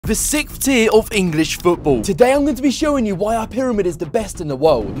the 6th tier of English football. Today I'm going to be showing you why our pyramid is the best in the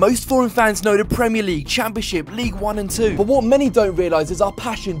world. Most foreign fans know the Premier League, Championship, League 1 and 2. But what many don't realise is our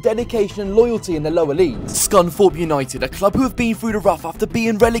passion, dedication and loyalty in the lower leagues. Scunthorpe United, a club who have been through the rough after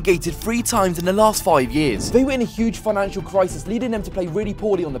being relegated 3 times in the last 5 years. They were in a huge financial crisis, leading them to play really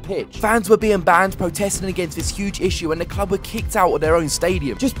poorly on the pitch. Fans were being banned, protesting against this huge issue, and the club were kicked out of their own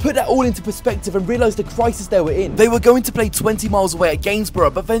stadium. Just put that all into perspective and realise the crisis they were in. They were going to play 20 miles away at Gainsborough,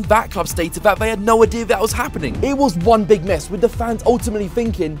 but then that club stated that they had no idea that was happening. It was one big mess, with the fans ultimately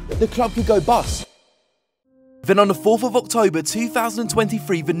thinking that the club could go bust. Then on the 4th of October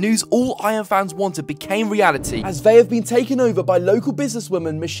 2023, the news all Iron fans wanted became reality, as they have been taken over by local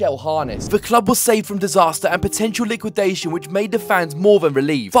businesswoman Michelle Harness. The club was saved from disaster and potential liquidation, which made the fans more than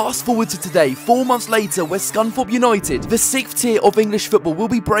relieved. Fast forward to today, 4 months later, where Scunthorpe United, the 6th tier of English football, will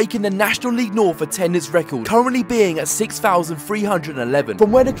be breaking the National League North attendance record, currently being at 6,311.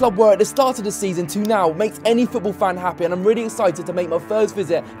 From where the club were at the start of the season to now makes any football fan happy, and I'm really excited to make my first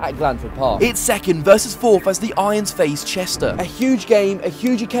visit at Scunthorpe Park. It's 2nd versus 4th as the Irons face Chester. A huge game, a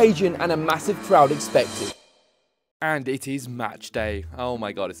huge occasion, and a massive crowd expected. And it is match day. Oh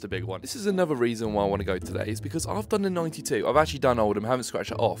my god, it's the big one. This is another reason why I want to go today, is because I've done the 92. I've actually done Oldham, haven't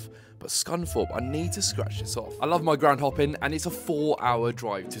scratched it off. But Scunthorpe, I need to scratch this off. I love my ground hopping, and it's a 4-hour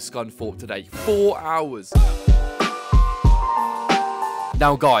drive to Scunthorpe today. 4 hours.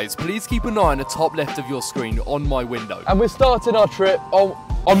 Now guys, please keep an eye on the top left of your screen on my window. And we're starting our trip. Oh,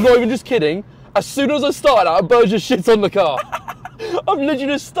 I'm not even just kidding. As soon as I started out, a bird just shit on the car. I've literally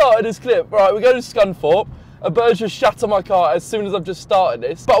just started this clip. Right, we're going to Scunthorpe. A bird just shat on my car as soon as I've just started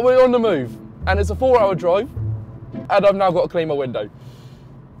this. But we're on the move. And it's a 4-hour drive. And I've now got to clean my window.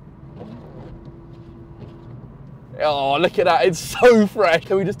 Oh, look at that. It's so fresh.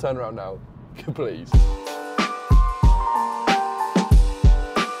 Can we just turn around now? Please.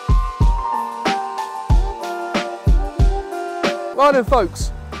 Right then,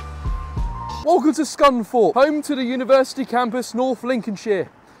 folks. Welcome to Scunthorpe, home to the university campus, North Lincolnshire.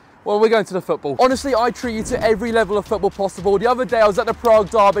 Well, we're going to the football. Honestly, I treat you to every level of football possible. The other day I was at the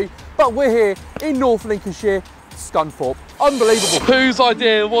Prague derby, but we're here in North Lincolnshire, Scunthorpe. Unbelievable. Whose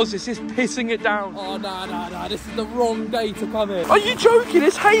idea was this? It's pissing it down. Oh, no. This is the wrong day to come here. Are you joking?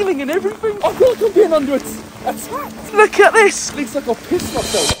 It's hailing and everything. I feel like I'm being under attack. Look at this. Looks like I'll piss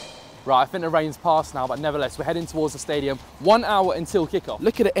myself. Right, I think the rain's passed now, but nevertheless, we're heading towards the stadium. 1 hour until kickoff.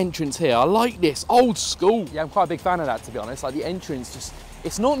 Look at the entrance here. I like this. Old school. Yeah, I'm quite a big fan of that, to be honest. Like, the entrance just,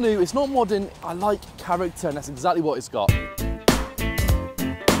 it's not new, it's not modern. I like character, and that's exactly what it's got.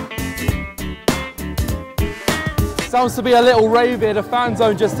 Sounds to be a little rave here, the fan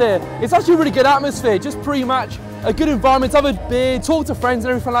zone just here. It's actually a really good atmosphere, just pre-match. A good environment, have a beer, talk to friends and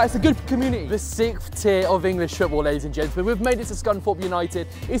everything like that. It's a good community. The 6th tier of English football, ladies and gentlemen. We've made it to Scunthorpe United.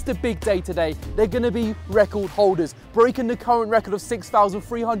 It's the big day today. They're going to be record holders, breaking the current record of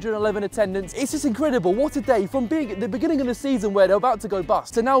 6,311 attendance. It's just incredible. What a day. From being at the beginning of the season where they're about to go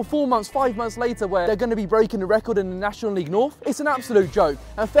bust, to now 4 months, 5 months later where they're going to be breaking the record in the National League North. It's an absolute joke.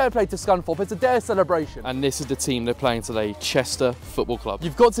 And fair play to Scunthorpe. It's a day of celebration. And this is the team they're playing today, Chester Football Club.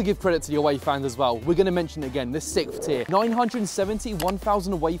 You've got to give credit to the away fans as well. We're going to mention it again, the 6th tier.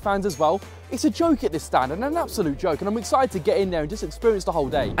 971,000 away fans as well. It's a joke at this stand, and an absolute joke, and I'm excited to get in there and just experience the whole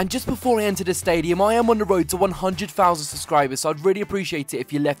day. And just before I enter the stadium, I am on the road to 100,000 subscribers, so I'd really appreciate it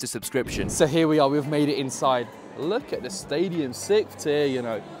if you left a subscription. So here we are, we've made it inside. Look at the stadium, 6th tier, you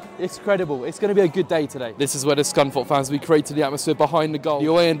know. It's incredible. It's going to be a good day today. This is where the Scunthorpe fans will be creating the atmosphere behind the goal. The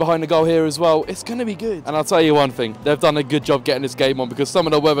away end behind the goal here as well. It's going to be good. And I'll tell you one thing. They've done a good job getting this game on, because some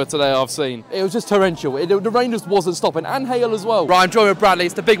of the weather today I've seen, it was just torrential. The rain just wasn't stopping, and hail as well. Right, I'm joined with Bradley.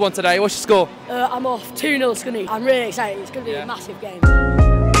 It's the big one today. What's your score? I'm off 2-0 Scunny. I'm really excited. It's going to be a massive game.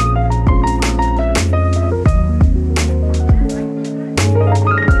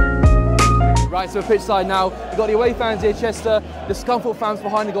 Right, so we're pitch side now. We've got the away fans here, Chester, the Scunthorpe fans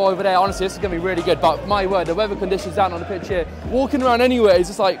behind the goal over there. Honestly, this is going to be really good, but my word, the weather conditions down on the pitch here, walking around anywhere, it's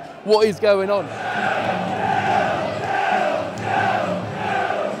just like, what is going on?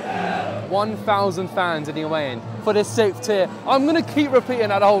 1,000 fans in the away end for this 6th tier. I'm going to keep repeating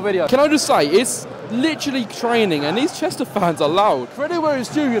that the whole video. Can I just say, it's literally training, and these Chester fans are loud. Credit where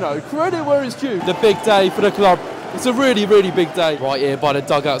it's due, you know, credit where it's due. The big day for the club. It's a really, really big day. Right here by the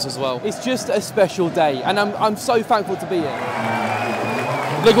dugouts as well. It's just a special day, and I'm so thankful to be here.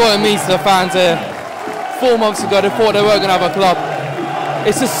 Look what it means to the fans here. 4 months ago, they thought they weren't going to have a club.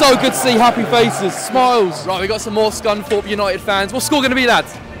 It's just so good to see happy faces, smiles. Right, we got some more Scunthorpe United fans. What's the score going to be,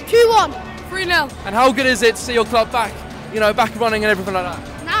 lads? 2-1, 3-0. And how good is it to see your club back, you know, back running and everything like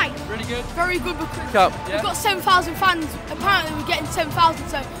that? Nice. Really good? Very good because Cup. we've got 7,000 fans. Apparently we're getting 7,000,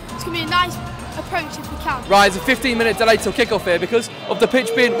 so it's going to be a nice approach if we can. Right, it's a 15-minute delay till kickoff here because of the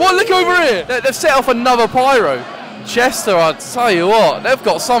pitch being... What, look over here! They've set off another pyro. Chester, I'll tell you what, they've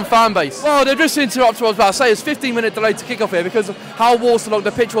got some fan base. Well, they've just interrupted what I was about to say. It's a 15-minute delay to kickoff here because of how waterlogged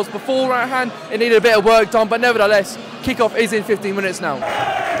the pitch was before right hand. It needed a bit of work done, but nevertheless, kickoff is in 15 minutes now.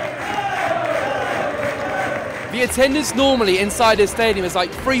 The attendance normally inside this stadium is like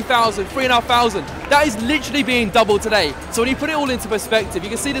 3,000, 3,500. That is literally being doubled today. So when you put it all into perspective, you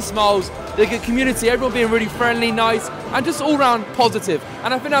can see the smiles, the good community, everyone being really friendly, nice, and just all round positive.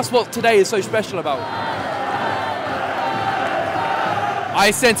 And I think that's what today is so special about.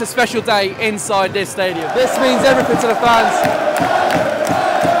 I sense a special day inside this stadium. This means everything to the fans.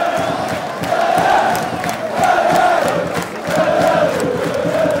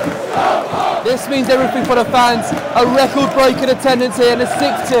 This means everything for the fans. A record-breaking attendance here in the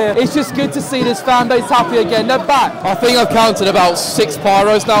 6th tier. It's just good to see this fan base happy again. They're back. I think I've counted about 6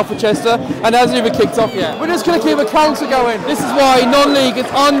 pyros now for Chester, and it hasn't even kicked off yet. We're just going to keep a counter going. This is why non-league is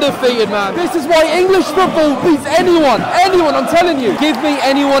undefeated, man. This is why English football beats anyone. Anyone, I'm telling you. Give me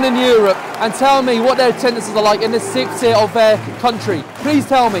anyone in Europe and tell me what their attendances are like in the 6th tier of their country. Please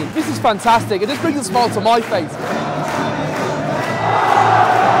tell me. This is fantastic. It just brings a smile to my face.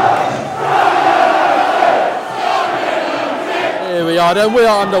 Here we are then, we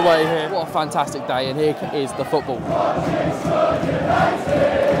are underway here. What a fantastic day, and here is the football.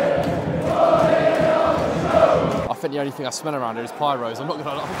 I think the only thing I smell around here is pyros, I'm not going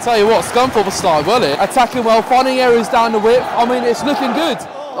to lie. I'll tell you what, Scunthorpe are starting well here. Attacking well, finding areas down the width. I mean, it's looking good.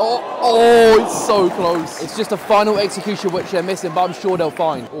 Oh, it's so close. It's just a final execution which they're missing, but I'm sure they'll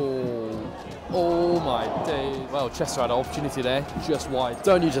find. Oh my days. Well, Chester had an opportunity there, just wide.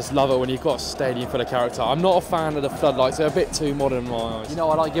 Don't you just love it when you've got a stadium full of character? I'm not a fan of the floodlights, they're a bit too modern in my eyes. You know,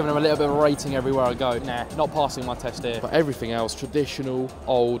 I like giving them a little bit of a rating everywhere I go. Nah, not passing my test here. But everything else, traditional,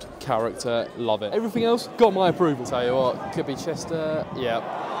 old character, love it. Everything else, got my approval. Tell you what, could be Chester, yep.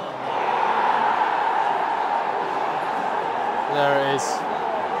 There it is.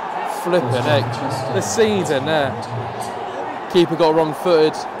 Flipping heck. The scene's in there. Keeper got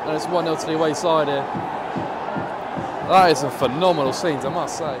wrong-footed, and it's 1-0 to the away side here. That is some phenomenal scenes, I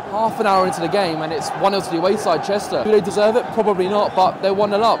must say. Half an hour into the game, and it's 1-0 to the away side, Chester. Do they deserve it? Probably not, but they're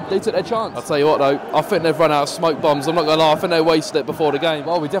 1-0 up. They took their chance. I'll tell you what, though, I think they've run out of smoke bombs. I'm not going to lie, I think they wasted it before the game.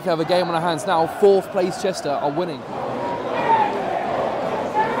 Well, we definitely have a game on our hands now. 4th place Chester are winning.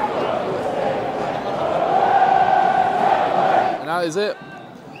 And that is it.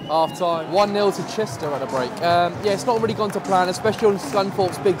 Half time, 1-0 to Chester at a break. Yeah, it's not really gone to plan, especially on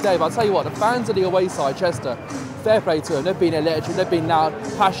Scunthorpe's big day. But I'll tell you what, the fans of the away side, Chester, fair play to them. They've been electric, they've been loud,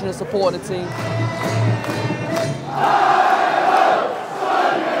 passionate, supporting the team.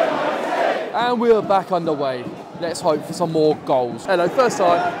 And we are back underway. Let's hope for some more goals. Hello, first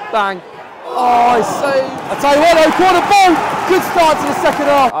time, bang. Oh, I say. I tell you what, though, corner ball. Good start to the second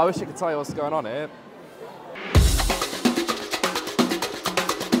half. I wish I could tell you what's going on here.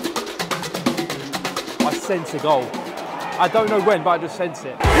 I sense a goal. I don't know when, but I just sense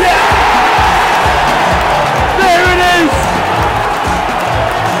it. Yeah! There it is!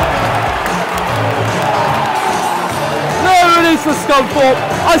 There it is for Scunthorpe.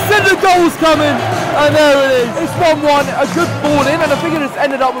 I said the goal was coming, and there it is. It's 1-1, a good ball in, and I think it just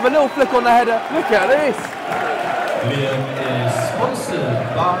ended up with a little flick on the header. Look at this.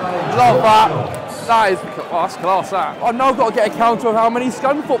 Sponsored by Love that. That is, oh, that's class, that. I know I've got to get a counter of how many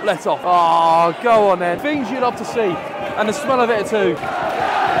Scunthorpe let off. Oh, go on then. Things you'd love to see. And the smell of it too.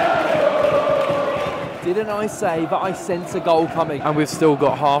 Didn't I say that I sense a goal coming? And we've still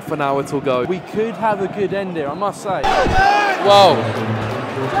got half an hour to go. We could have a good end here, I must say. Whoa.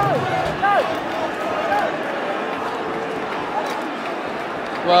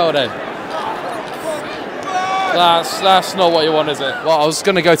 Well then. That's not what you want, is it? Well, I was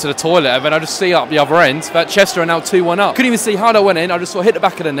going to go to the toilet and then I just see up the other end that Chester are now 2-1 up. Couldn't even see how they went in, I just sort of hit the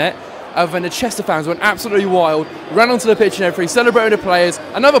back of the net. And then the Chester fans went absolutely wild, ran onto the pitch and everything, celebrated the players.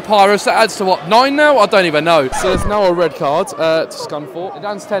 Another pyro, so that adds to what, 9 now? I don't even know. So there's now a red card to Scunthorpe. They're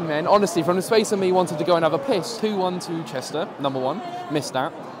down to 10 men. Honestly, from the space of me wanted to go and have a piss. 2-1 to Chester, number 1. Missed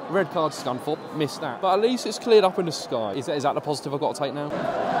that. Red card to Scunthorpe, missed that. But at least it's cleared up in the sky. Is that the positive I've got to take now?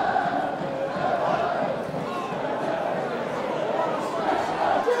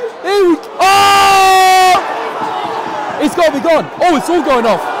 Oh! It's got to be gone. Oh, it's all going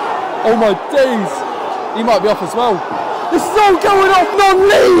off. Oh my days. He might be off as well. It's all going off.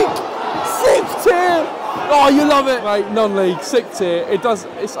 Non-league. 6th tier. Oh, you love it, mate. Non-league, 6th tier.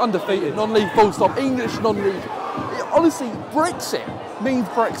 It's undefeated. Non-league full stop. English non-league. Honestly, Brexit. means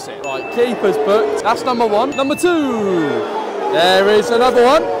Brexit. Right, keeper's booked. That's number 1. Number 2. There is another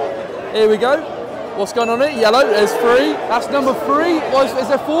one. Here we go. What's going on here? Yellow. There's 3. That's number 3. Is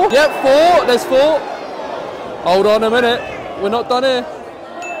there 4? Yep, 4. There's 4. Hold on a minute. We're not done here.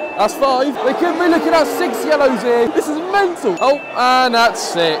 That's 5. We could be looking at 6 yellows here. This is mental. Oh, and that's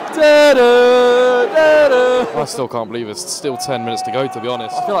 6. Da-da, da-da. I still can't believe it's still 10 minutes to go, to be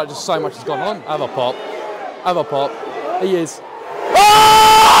honest. I feel like just so much has gone on. Have a pop. Have a pop. He is.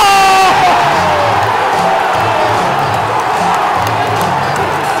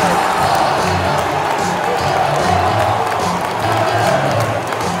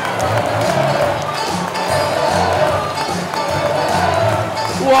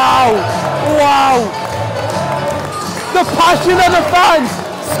 Wow! Wow! The passion of the fans!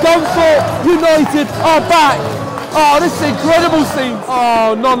 Scunthorpe United are back! Oh, this is incredible scenes!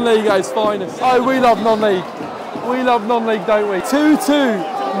 Oh, non-league at its finest. Oh, we love non-league. We love non-league, don't we?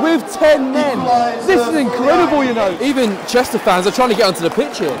 2-2 with 10 men. This is incredible, you know. Even Chester fans are trying to get onto the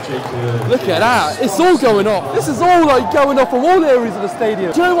pitch here. Look at that. It's all going off. This is all like going off from all areas of the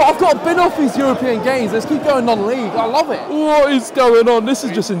stadium. Do you know what? I've got a bin off these European games. Let's keep going non-league. I love it. What is going on? This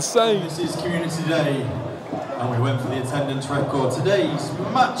is just insane. This is Community Day, and we went for the attendance record. Today's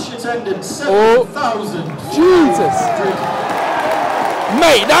match attendance, 7,000. Jesus.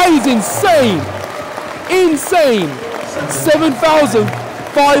 Mate, that is insane. Insane.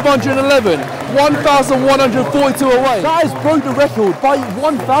 7,511. 1,142 away. That has broke the record by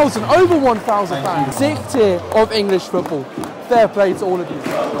 1,000, over 1,000 fans. 6th tier of English football. Fair play to all of you.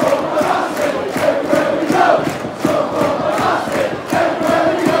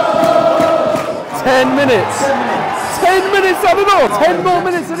 10 minutes. 10 minutes, I don't know. 10 more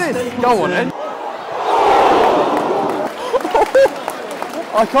minutes of this. Go on then.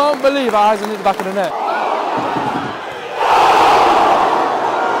 I can't believe I hasn't hit the back of the net.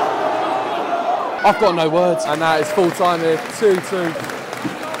 I've got no words. And now it's full time here. 2-2.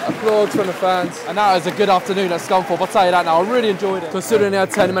 Applause from the fans. And that was a good afternoon at Scunthorpe. I'll tell you that now. I really enjoyed it. Considering they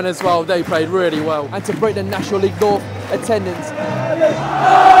had 10 men as well, they played really well. And to break the National League North attendance.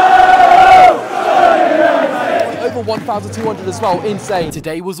 Over 1,200 as well, insane.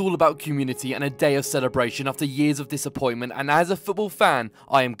 Today was all about community and a day of celebration after years of disappointment, and as a football fan,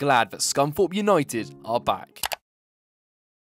 I am glad that Scunthorpe United are back.